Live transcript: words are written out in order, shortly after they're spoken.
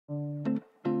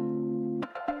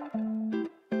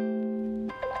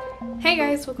Hey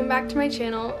guys, welcome back to my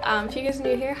channel. If you guys are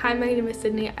new here, hi, my name is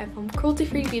Sydney. I film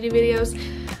cruelty-free beauty videos.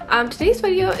 Today's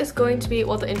video is going to be,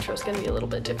 well, the intro is going to be a little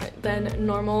bit different than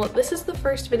normal. This is the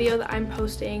first video that I'm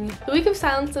posting the week of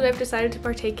silence that I've decided to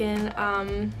partake in. I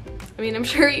mean, I'm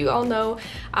sure you all know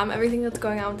everything that's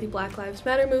going on with the Black Lives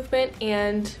Matter movement,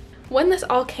 and when this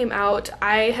all came out,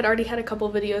 I had already had a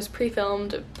couple videos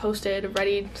pre-filmed, posted,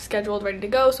 ready, scheduled, ready to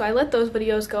go, so I let those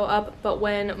videos go up. But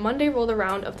when Monday rolled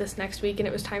around of this next week and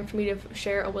it was time for me to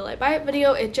share a Will I Buy It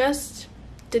video, it just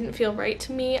didn't feel right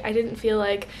to me. I didn't feel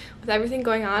like with everything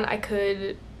going on, I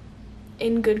could,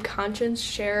 in good conscience,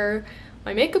 share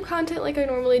my makeup content like I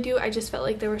normally do. I just felt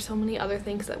like there were so many other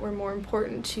things that were more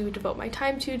important to devote my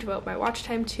time to, devote my watch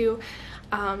time to.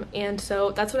 And so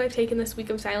that's what I've taken this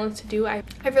week of silence to do. I've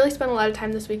really spent a lot of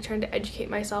time this week trying to educate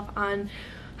myself on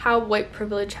how white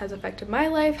privilege has affected my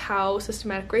life, how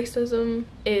systematic racism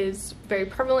is very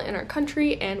prevalent in our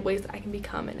country, and ways that I can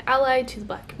become an ally to the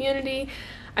Black community.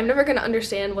 I'm never going to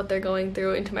understand what they're going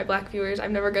through, and to my Black viewers,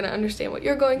 I'm never going to understand what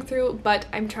you're going through, but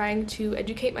I'm trying to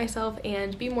educate myself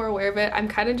and be more aware of it. I'm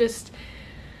kind of just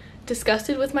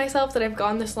disgusted with myself that I've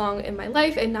gone this long in my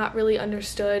life and not really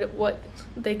understood what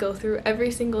they go through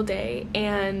every single day,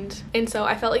 and so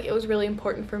I felt like it was really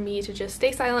important for me to just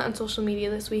stay silent on social media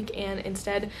this week and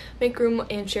instead make room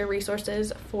and share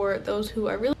resources for those who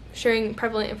are really sharing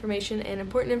prevalent information and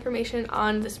important information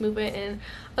on this movement and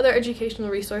other educational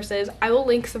resources. I will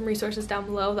link some resources down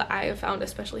below that I have found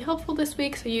especially helpful this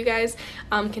week, so you guys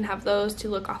can have those to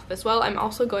look off as well. I'm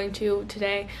also going to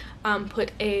today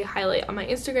put a highlight on my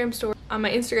Instagram story, on my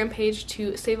Instagram page,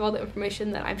 to save all the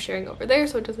information that I'm sharing over there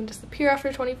so it doesn't disappear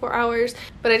after 24 hours.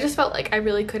 But I just felt like I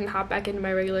really couldn't hop back into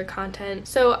my regular content,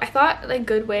 so I thought a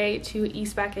good way to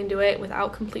ease back into it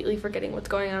without completely forgetting what's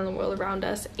going on in the world around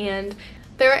us. And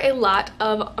there are a lot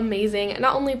of amazing,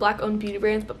 not only Black-owned beauty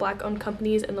brands, but Black-owned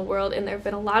companies in the world, and there have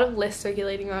been a lot of lists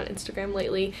circulating around Instagram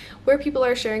lately where people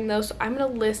are sharing those. So I'm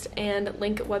going to list and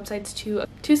link websites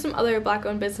to some other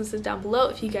Black-owned businesses down below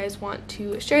if you guys want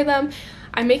to share them.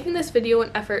 I'm making this video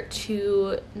an effort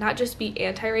to not just be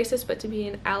anti-racist, but to be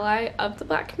an ally of the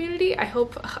Black community.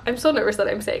 I'm so nervous that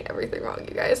I'm saying everything wrong,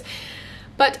 you guys.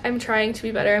 But I'm trying to be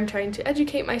better. I'm trying to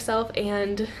educate myself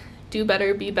and do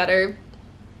better, be better.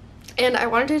 And I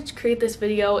wanted to create this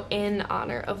video in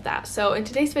honor of that. So in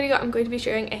today's video, I'm going to be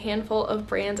sharing a handful of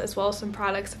brands as well as some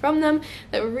products from them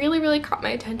that really caught my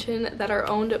attention, that are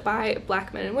owned by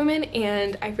Black men and women,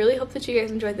 and I really hope that you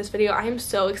guys enjoyed this video. I am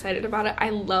so excited about it. I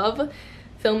love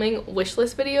filming wish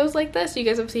list videos like this. You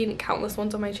guys have seen countless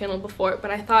ones on my channel before, but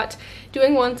I thought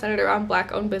doing one centered around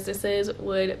Black-owned businesses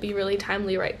would be really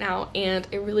timely right now and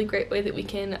a really great way that we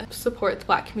can support the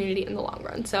Black community in the long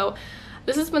run. So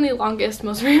this has been the longest,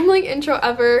 most rambling intro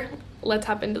ever. Let's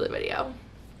hop into the video.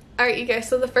 Alright, you guys,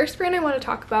 so the first brand I want to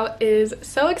talk about is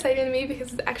so exciting to me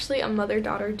because it's actually a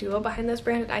mother-daughter duo behind this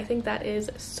brand, and I think that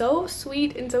is so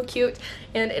sweet and so cute,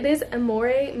 and it is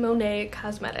Amore Monet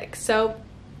Cosmetics. So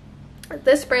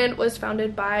this brand was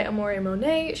founded by Amore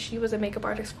Monet. She was a makeup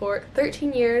artist for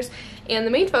 13 years, and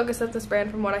the main focus of this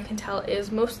brand, from what I can tell,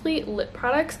 is mostly lip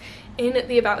products. In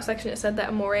the About section, it said that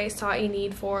Amore saw a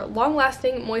need for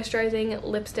long-lasting, moisturizing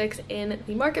lipsticks in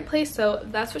the marketplace, so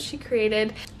that's what she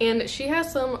created. And she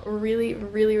has some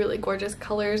really gorgeous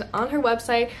colors on her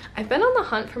website. I've been on the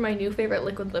hunt for my new favorite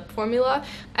liquid lip formula.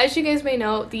 As you guys may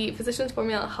know, the Physicians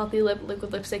Formula Healthy Lip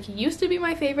Liquid Lipstick used to be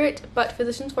my favorite, but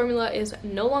Physicians Formula is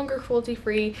no longer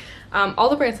cruelty-free. All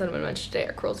the brands that I'm going to mention today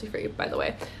are cruelty-free, by the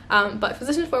way. But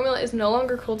Physicians Formula is no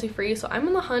longer cruelty-free, so I'm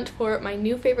on the hunt for my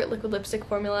new favorite liquid lipstick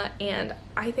formula, and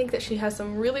I think that she has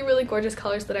some really gorgeous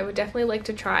colors that I would definitely like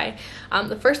to try.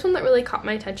 The first one that really caught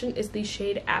my attention is the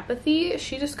shade Apathy.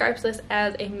 She describes this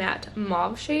as a matte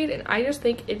mauve shade, and I just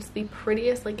think it's the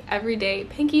prettiest, like, everyday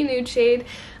pinky nude shade.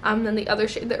 Then the other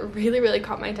shade that really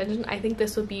caught my attention, I think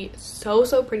this would be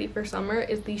so pretty for summer,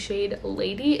 is the shade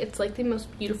Lady. It's like the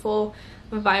most beautiful,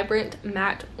 vibrant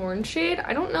matte orange shade.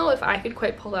 I don't know if I could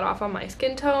quite pull that off on my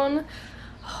skin tone,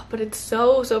 but it's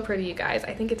so pretty, you guys.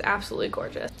 I think it's absolutely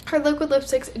gorgeous. Her liquid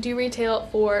lipsticks do retail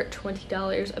for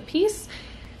 $20 a piece.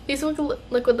 These liquid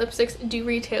lipsticks do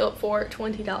retail for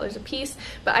 $20 a piece,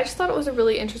 but I just thought it was a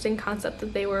really interesting concept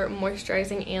that they were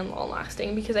moisturizing and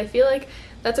long-lasting, because I feel like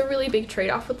that's a really big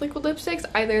trade-off with liquid lipsticks.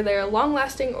 Either they're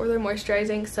long-lasting or they're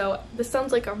moisturizing, so this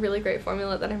sounds like a really great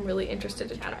formula that I'm really interested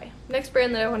to try. Next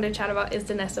brand that I wanted to chat about is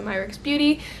Danessa Myricks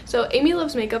Beauty. So Amy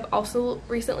Loves Makeup also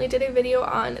recently did a video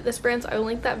on this brand, so I will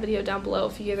link that video down below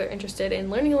if you guys are interested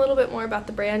in learning a little bit more about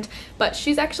the brand. But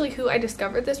she's actually who I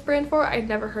discovered this brand for. I'd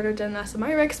never heard of Danessa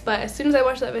Myricks. Cosmetics, but as soon as I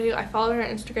watched that video, I followed her on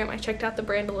Instagram, I checked out the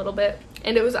brand a little bit,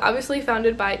 and it was obviously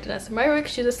founded by Vanessa.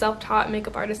 She's a self-taught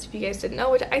makeup artist, if you guys didn't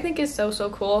know, which I think is so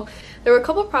cool. There were a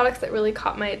couple products that really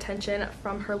caught my attention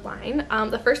from her line.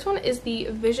 The first one is the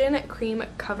Vision Cream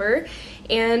Cover,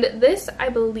 and this, I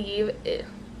believe,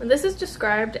 this is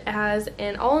described as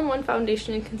an all-in-one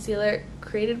foundation and concealer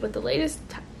created with the latest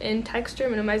in texture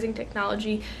minimizing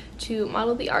technology to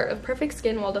model the art of perfect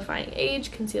skin while defying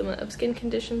age, concealment of skin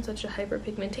conditions such as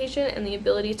hyperpigmentation, and the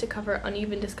ability to cover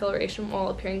uneven discoloration while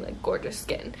appearing like gorgeous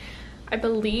skin. I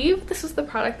believe this is the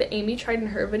product that Amy tried in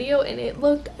her video, and it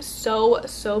looked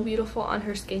so beautiful on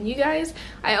her skin, you guys.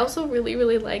 I also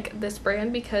really like this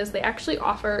brand because they actually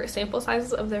offer sample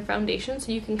sizes of their foundation,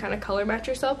 so you can kind of color match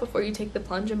yourself before you take the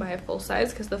plunge and buy a full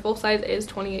size, because the full size is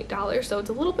 $28, so it's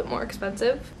a little bit more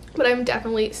expensive, but I'm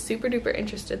definitely super duper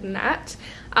interested in that.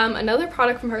 Another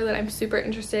product from her that I'm super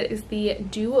interested in is the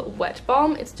Dew Wet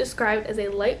Balm. It's described as a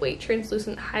lightweight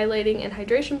translucent highlighting and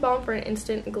hydration balm for an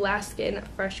instant glass skin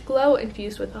fresh glow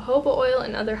infused with jojoba oil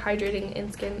and other hydrating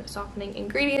and skin softening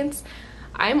ingredients.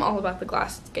 I'm all about the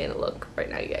glass skin look right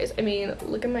now, you guys. I mean,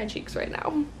 look at my cheeks right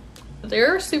now.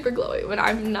 They're super glowy, but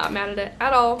I'm not mad at it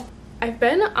at all. I've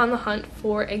been on the hunt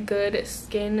for a good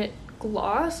skin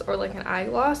gloss, or like an eye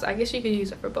gloss. I guess you could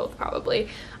use it for both probably,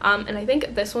 and I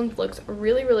think this one looks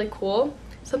really cool.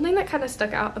 Something that kind of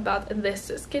stuck out about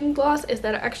this skin gloss is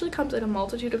that it actually comes in a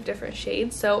multitude of different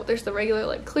shades. So there's the regular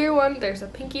like clear one, there's a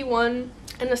pinky one,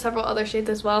 and there's several other shades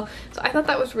as well. So I thought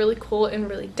that was really cool and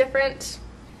really different.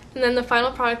 And then the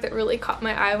final product that really caught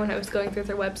my eye when I was going through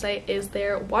their website is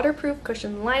their waterproof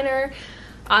cushion liner.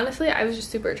 Honestly, I was just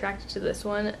super attracted to this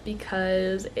one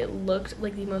because it looked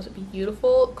like the most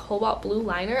beautiful cobalt blue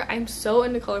liner. I'm so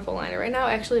into colorful liner right now.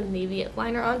 I actually have navy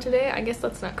liner on today. I guess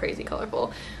that's not crazy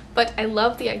colorful, but I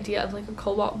love the idea of like a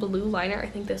cobalt blue liner. I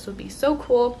think this would be so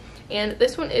cool. And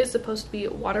this one is supposed to be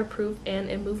waterproof and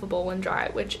immovable when dry,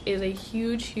 which is a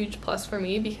huge plus for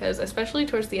me, because especially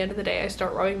towards the end of the day I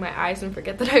start rubbing my eyes and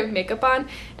forget that I have makeup on,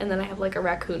 and then I have like a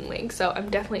raccoon wing. So I'm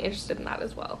definitely interested in that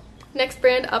as well. Next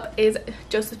brand up is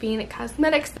Kaleido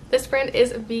Cosmetics. This brand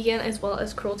is vegan as well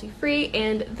as cruelty-free,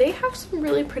 and they have some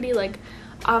really pretty like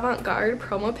avant-garde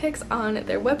promo pics on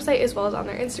their website as well as on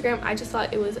their Instagram. I just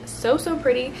thought it was so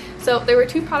pretty. So there were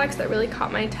two products that really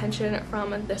caught my attention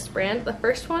from this brand. The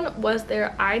first one was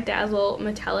their Eye Dazzle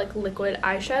Metallic Liquid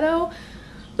Eyeshadow.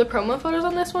 The promo photos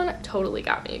on this one totally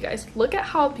got me, you guys. Look at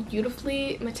how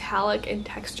beautifully metallic and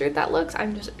textured that looks.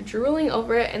 I'm just drooling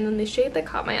over it. And then the shade that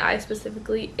caught my eye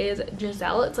specifically is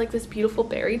Giselle. It's like this beautiful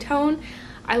berry tone.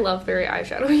 I love berry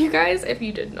eyeshadow, you guys, if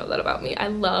you didn't know that about me. I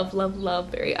love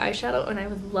berry eyeshadow, and I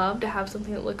would love to have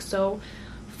something that looks so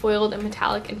foiled and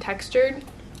metallic and textured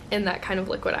in that kind of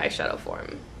liquid eyeshadow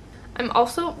form. I'm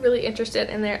also really interested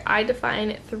in their I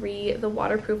Define 3, the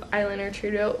waterproof eyeliner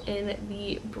trio in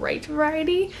the bright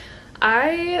variety.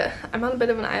 I'm on a bit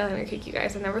of an eyeliner kick, you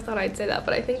guys. I never thought I'd say that,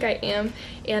 but I think I am,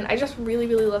 and I just really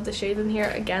love the shades in here.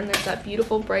 Again, there's that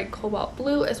beautiful bright cobalt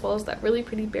blue as well as that really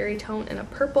pretty berry tone and a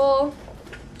purple.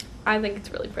 I think it's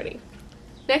really pretty.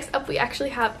 Next up, we actually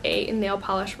have a nail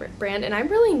polish brand, and I'm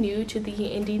really new to the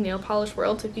indie nail polish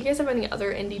world, so if you guys have any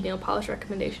other indie nail polish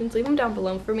recommendations, leave them down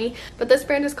below for me. But this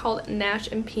brand is called Nash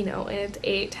 & Pinot, and it's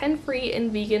a 10-free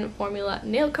and vegan formula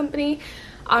nail company.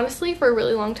 Honestly, for a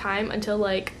really long time, until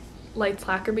like lights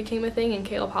lacquer became a thing and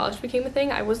kale polish became a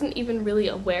thing, I wasn't even really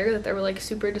aware that there were like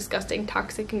super disgusting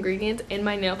toxic ingredients in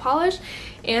my nail polish,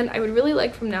 and I would really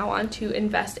like from now on to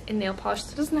invest in nail polish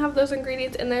that doesn't have those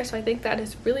ingredients in there. So I think that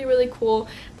is really cool.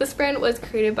 This brand was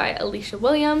created by Alicia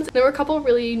Williams. There were a couple of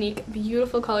really unique,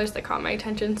 beautiful colors that caught my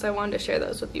attention, so I wanted to share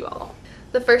those with you all.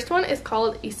 The first one is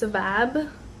called Isavab.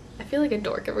 I feel like a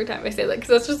dork every time I say that because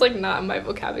that's just like not in my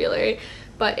vocabulary,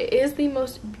 but it is the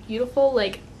most beautiful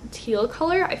like teal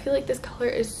color. I feel like this color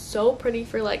is so pretty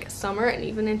for like summer and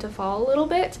even into fall a little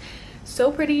bit.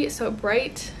 So pretty, so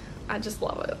bright. I just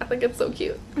love it. I think it's so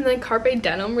cute. And then Carpe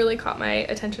Denim really caught my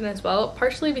attention as well,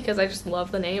 partially because I just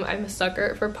love the name. I'm a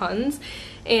sucker for puns,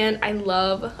 and I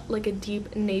love like a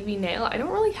deep navy nail. I don't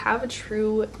really have a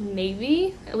true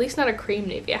navy, at least not a cream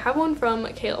navy. I have one from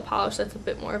Kale Polish that's a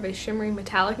bit more of a shimmery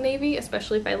metallic navy,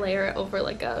 especially if I layer it over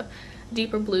like a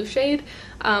deeper blue shade,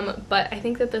 but I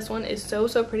think that this one is so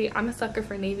pretty. I'm a sucker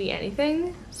for navy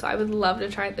anything, so I would love to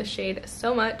try this shade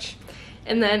so much.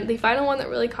 And then the final one that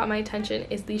really caught my attention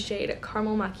is the shade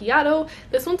Caramel Macchiato.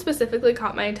 This one specifically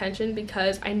caught my attention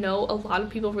because I know a lot of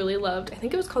people really loved, I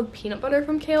think it was called Peanut Butter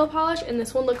from Kale Polish, and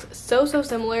this one looks so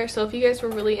similar. So if you guys were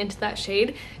really into that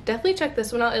shade, definitely check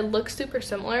this one out. It looks super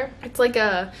similar. It's like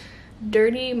a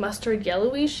dirty mustard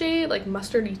yellowy shade, like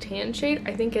mustardy tan shade.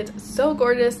 I think it's so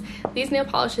gorgeous. These nail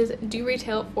polishes do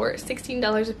retail for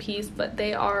 $16 a piece, but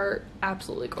they are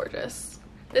absolutely gorgeous.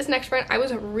 This next brand I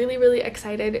was really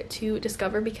excited to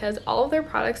discover because all of their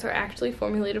products are actually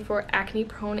formulated for acne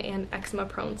prone and eczema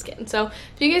prone skin. So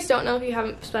if you guys don't know, if you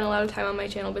haven't spent a lot of time on my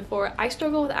channel before, I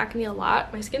struggle with acne a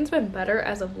lot. My skin's been better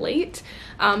as of late,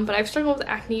 but I've struggled with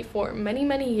acne for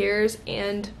many years,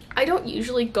 and I don't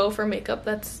usually go for makeup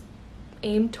that's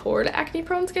aimed toward acne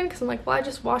prone skin because I'm like, well, I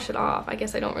just wash it off. I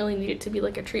guess I don't really need it to be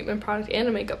like a treatment product and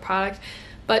a makeup product.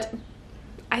 But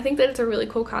I think that it's a really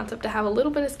cool concept to have a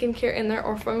little bit of skincare in there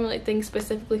or formulate things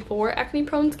specifically for acne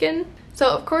prone skin. So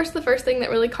of course the first thing that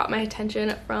really caught my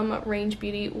attention from Range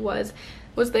Beauty was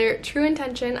their True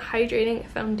Intention Hydrating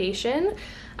Foundation.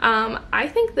 I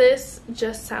think this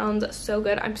just sounds so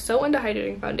good. I'm so into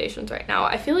hydrating foundations right now.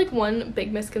 I feel like one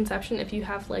big misconception if you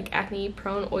have like acne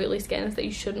prone oily skin is that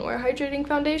you shouldn't wear hydrating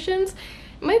foundations.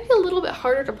 It might be a little bit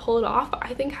harder to pull it off, but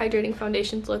I think hydrating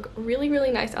foundations look really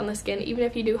nice on the skin, even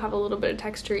if you do have a little bit of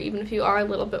texture, even if you are a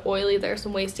little bit oily. There are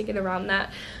some ways to get around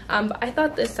that. But I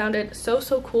thought this sounded so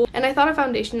cool, and I thought a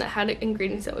foundation that had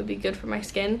ingredients that would be good for my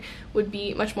skin would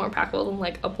be much more impactful than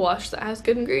like a blush that has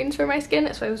good ingredients for my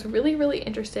skin. So I was really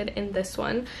interested in this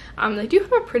one. They do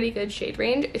have a pretty good shade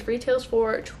range. It retails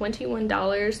for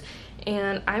 $21,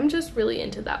 and I'm just really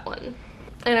into that one.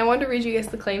 And I wanted to read you guys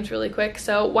the claims really quick.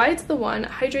 So, why it's the one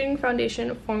hydrating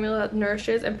foundation formula that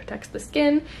nourishes and protects the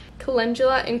skin.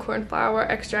 Calendula and cornflower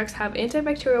extracts have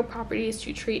antibacterial properties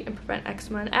to treat and prevent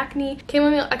eczema and acne.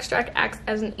 Chamomile extract acts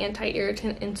as an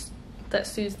anti-irritant that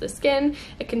soothes the skin.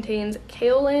 It contains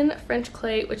kaolin, French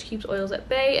clay, which keeps oils at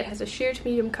bay. It has a sheer to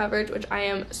medium coverage, which I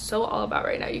am so all about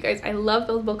right now, you guys. I love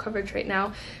buildable coverage right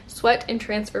now. Sweat and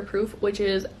transfer proof, which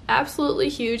is absolutely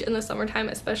huge in the summertime,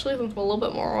 especially if I'm a little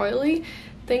bit more oily.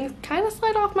 Things kind of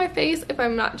slide off my face if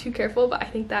I'm not too careful, but I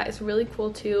think that is really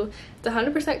cool too. It's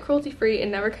 100% cruelty free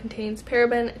and never contains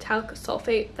paraben, talc,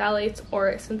 sulfate, phthalates,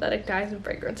 or synthetic dyes and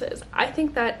fragrances. I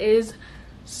think that is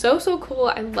so cool.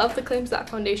 I love the claims of that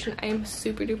foundation. I am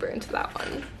super duper into that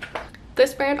one.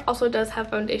 This brand also does have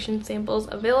foundation samples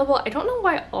available. I don't know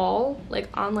why all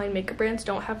like online makeup brands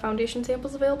don't have foundation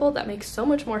samples available. That makes so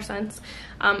much more sense.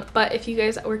 But if you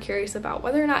guys were curious about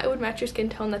whether or not it would match your skin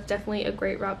tone, that's definitely a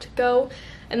great route to go.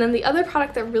 And then the other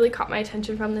product that really caught my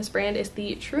attention from this brand is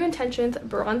the True Intentions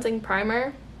Bronzing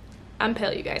Primer. I'm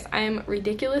pale, you guys. I am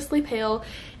ridiculously pale,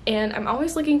 and I'm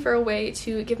always looking for a way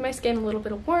to give my skin a little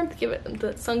bit of warmth, give it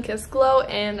the sun-kissed glow,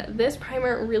 and this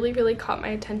primer really caught my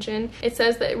attention. It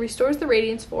says that it restores the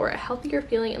radiance for a healthier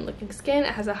feeling and looking skin.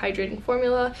 It has a hydrating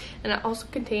formula, and it also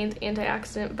contains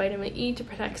antioxidant vitamin E to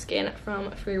protect skin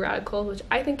from free radicals, which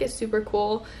I think is super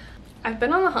cool. I've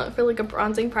been on the hunt for like a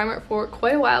bronzing primer for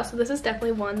quite a while, so this is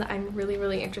definitely one that I'm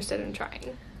really interested in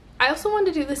trying. I also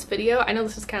wanted to do this video. I know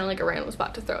this is kind of like a random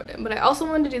spot to throw it in, but I also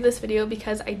wanted to do this video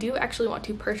because I do actually want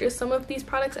to purchase some of these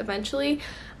products eventually.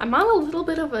 I'm on a little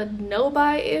bit of a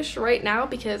no-buy-ish right now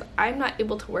because I'm not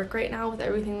able to work right now with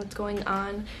everything that's going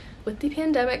on with the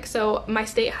pandemic, so my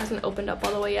state hasn't opened up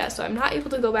all the way yet, so I'm not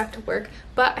able to go back to work.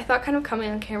 But I thought kind of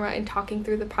coming on camera and talking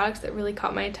through the products that really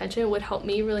caught my attention would help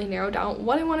me really narrow down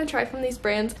what I want to try from these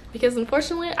brands, because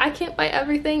unfortunately I can't buy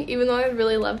everything even though I'd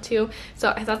really love to.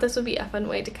 So I thought this would be a fun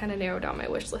way to kind of narrow down my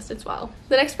wish list as well.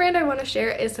 The next brand I want to share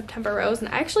is September Rose, and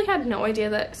I actually had no idea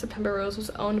that September Rose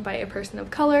was owned by a person of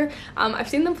color. I've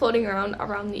seen them floating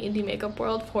around the indie makeup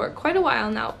world for quite a while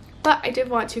now, but I did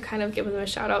want to kind of give them a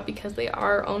shout out because they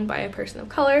are owned by a person of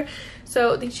color.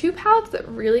 So the two palettes that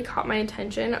really caught my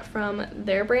attention from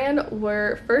their brand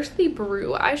were first the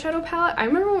Brew eyeshadow palette. I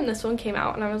remember when this one came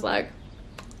out and I was like,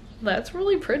 that's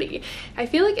really pretty. I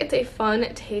feel like it's a fun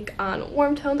take on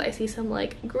warm tones. I see some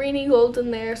like greeny golds in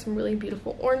there, some really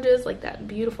beautiful oranges, like that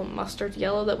beautiful mustard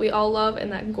yellow that we all love,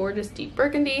 and that gorgeous deep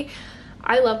burgundy.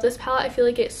 I love this palette. I feel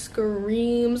like it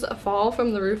screams fall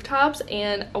from the rooftops,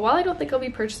 and while I don't think I'll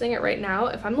be purchasing it right now,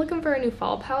 if I'm looking for a new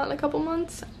fall palette in a couple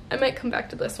months, I might come back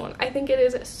to this one. I think it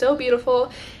is so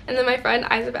beautiful. And then my friend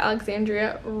Eyes of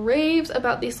Alexandria raves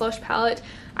about the Slush palette.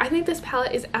 I think this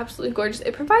palette is absolutely gorgeous.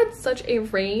 It provides such a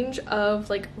range of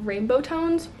like rainbow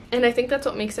tones, and I think that's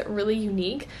what makes it really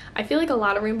unique. I feel like a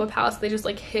lot of rainbow palettes, they just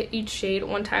like hit each shade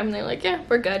one time and they're like, yeah,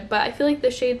 we're good. But I feel like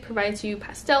this shade provides you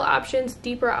pastel options,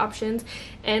 deeper options,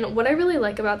 and what I really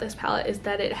like about this palette is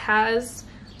that it has,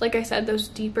 like I said, those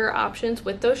deeper options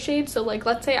with those shades. So like,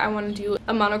 let's say I want to do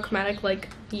a monochromatic like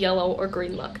yellow or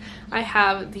green look. I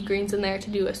have the greens in there to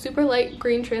do a super light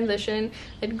green transition,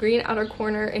 a green outer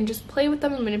corner, and just play with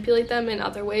them and manipulate them in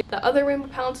other ways that other rainbow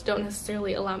palettes don't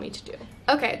necessarily allow me to do.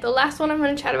 Okay, the last one I'm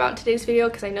going to chat about in today's video,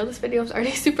 because I know this video is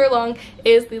already super long,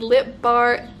 is the lip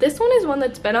bar. This one is one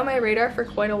that's been on my radar for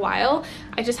quite a while.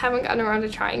 I just haven't gotten around to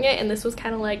trying it, and this was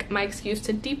kind of like my excuse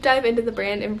to deep dive into the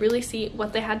brand and really see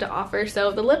what they had to offer.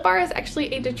 So the lip bar is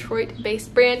actually a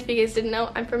Detroit-based brand. If you guys didn't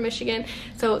know, I'm from Michigan,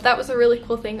 so that was a really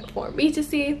cool thing for me to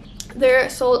see. They're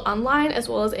sold online as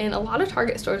well as in a lot of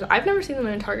Target stores. I've never seen them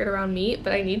in a Target around me,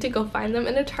 but I need to go find them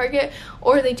in a Target,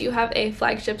 or they do have a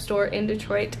flagship store in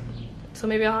Detroit. So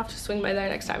maybe I'll have to swing by there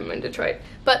next time I'm in Detroit.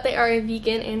 But they are a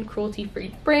vegan and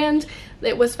cruelty-free brand.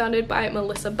 It was founded by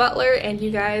Melissa Butler, and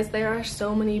you guys, there are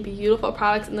so many beautiful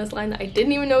products in this line that I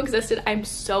didn't even know existed. I'm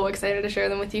so excited to share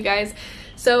them with you guys.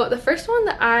 So the first one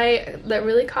that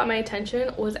really caught my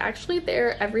attention was actually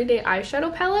their everyday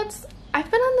eyeshadow palettes. I've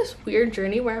been on this weird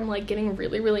journey where I'm like getting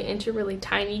really into really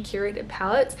tiny curated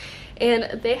palettes,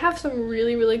 and they have some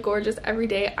really gorgeous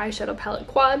everyday eyeshadow palette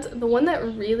quads. The one that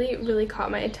really caught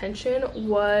my attention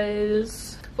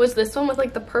was this one with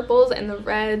like the purples and the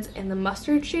reds and the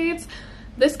mustard shades.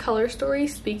 This color story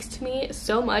speaks to me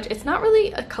so much. It's not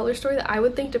really a color story that I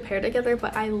would think to pair together,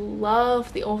 but I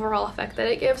love the overall effect that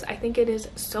it gives. I think it is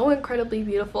so incredibly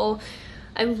beautiful.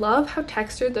 I love how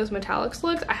textured those metallics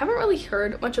look. I haven't really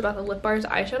heard much about the Lip Bar's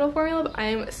eyeshadow formula, but I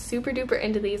am super duper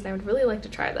into these and I would really like to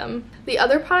try them. The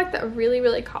other product that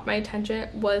really caught my attention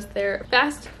was their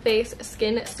Fast Face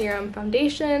Skin Serum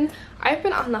Foundation. I've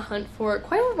been on the hunt for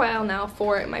quite a while now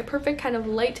for my perfect kind of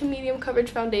light to medium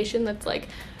coverage foundation that's like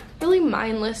really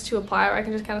mindless to apply, where I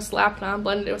can just kind of slap it on,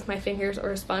 blend it with my fingers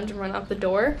or a sponge and run out the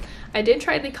door. I did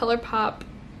try the ColourPop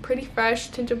Pretty Fresh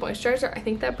Tinted Moisturizer. I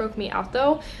think that broke me out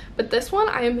though, but this one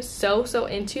I am so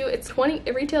into.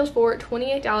 It retails for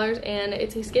 $28, and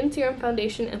it's a skin serum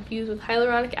foundation infused with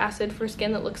hyaluronic acid for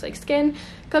skin that looks like skin.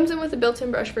 Comes in with a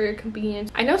built-in brush for your convenience.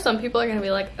 I know some people are gonna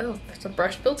be like, oh, there's a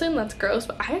brush built in, that's gross,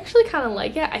 but I actually kind of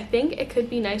like it. I think it could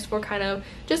be nice for kind of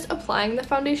just applying the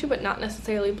foundation but not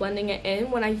necessarily blending it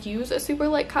in. When I use a super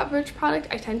light coverage product,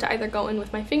 I tend to either go in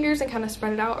with my fingers and kind of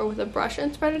spread it out, or with a brush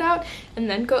and spread it out, and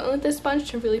then go in with this sponge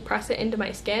to really press it into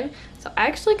my skin. So I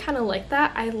actually kind of like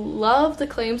that. I love the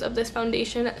claims of this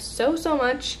foundation so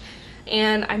much,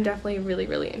 and I'm definitely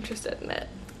really interested in it.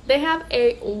 They have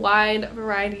a wide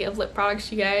variety of lip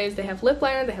products, you guys. They have lip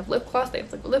liner, they have lip gloss, they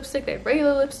have liquid lipstick, they have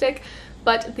regular lipstick.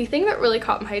 But the thing that really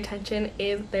caught my attention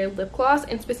is their lip gloss,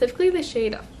 and specifically the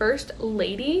shade First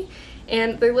Lady.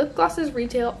 And their lip glosses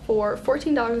retail for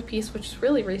 $14 a piece, which is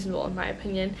really reasonable in my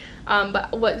opinion.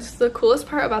 But what's the coolest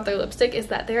part about their lipstick is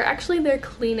that they're actually their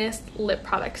cleanest lip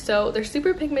product. So they're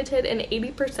super pigmented and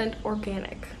 80%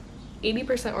 organic.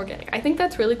 80% organic. I think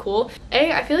that's really cool.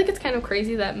 I feel like it's kind of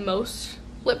crazy that most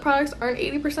lip products aren't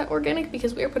 80% organic,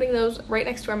 because we are putting those right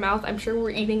next to our mouth. I'm sure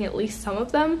we're eating at least some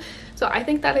of them. So I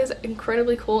think that is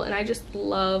incredibly cool, and I just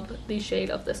love the shade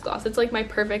of this gloss. It's like my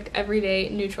perfect everyday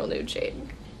neutral nude shade.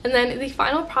 And then the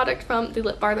final product from the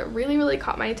lip bar that really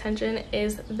caught my attention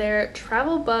is their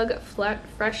Travel Bug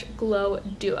Fresh Glow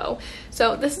Duo.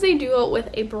 So this is a duo with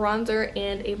a bronzer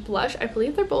and a blush. I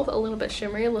believe they're both a little bit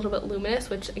shimmery, a little bit luminous,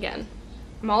 which again,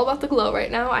 I'm all about the glow right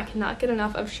now. I cannot get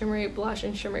enough of shimmery blush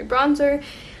and shimmery bronzer.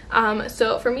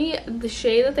 So for me, the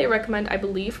shade that they recommend, I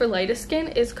believe, for lightest skin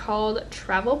is called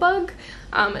Travel Bug.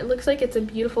 It looks like it's a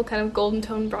beautiful kind of golden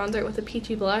tone bronzer with a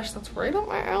peachy blush. That's right up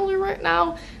my alley right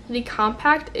now. The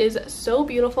compact is so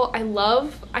beautiful. I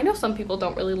know some people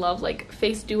don't really love like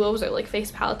face duos or like face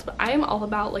palettes, but I am all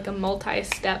about like a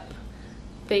multi-step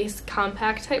face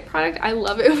compact type product. I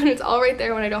love it when it's all right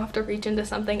there, when I don't have to reach into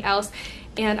something else.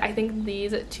 And I think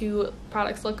these two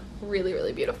products look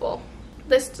really beautiful.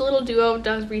 This little duo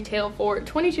does retail for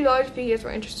 $22 if you guys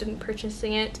were interested in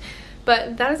purchasing it.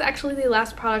 But that is actually the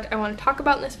last product I want to talk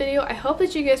about in this video. I hope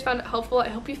that you guys found it helpful. I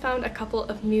hope you found a couple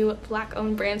of new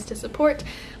Black-owned brands to support.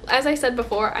 As I said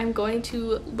before, I'm going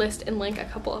to list and link a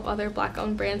couple of other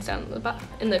Black-owned brands down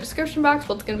in the description box.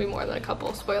 Well, it's going to be more than a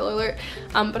couple, spoiler alert.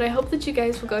 But I hope that you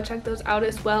guys will go check those out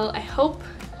as well. I hope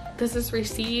this is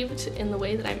received in the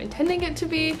way that I'm intending it to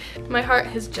be. My heart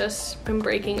has just been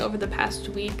breaking over the past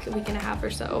week and a half or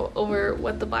so over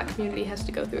what the Black community has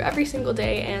to go through every single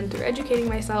day, and through educating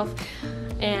myself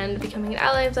and becoming an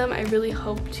ally of them, I really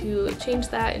hope to change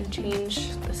that and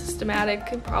change the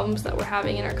systematic problems that we're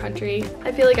having in our country.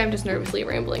 I feel like I'm just nervously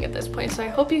rambling at this point, so I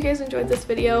hope you guys enjoyed this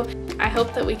video. I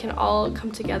hope that we can all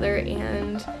come together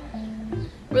and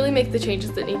really make the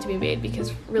changes that need to be made,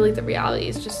 because really the reality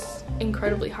is just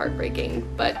incredibly heartbreaking.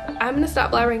 But I'm gonna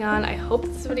stop blabbering on. I hope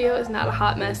this video is not a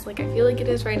hot mess like I feel like it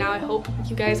is right now. I hope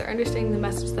you guys are understanding the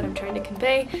message that I'm trying to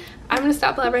convey. I'm gonna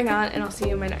stop blabbering on, and I'll see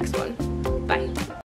you in my next one. Bye.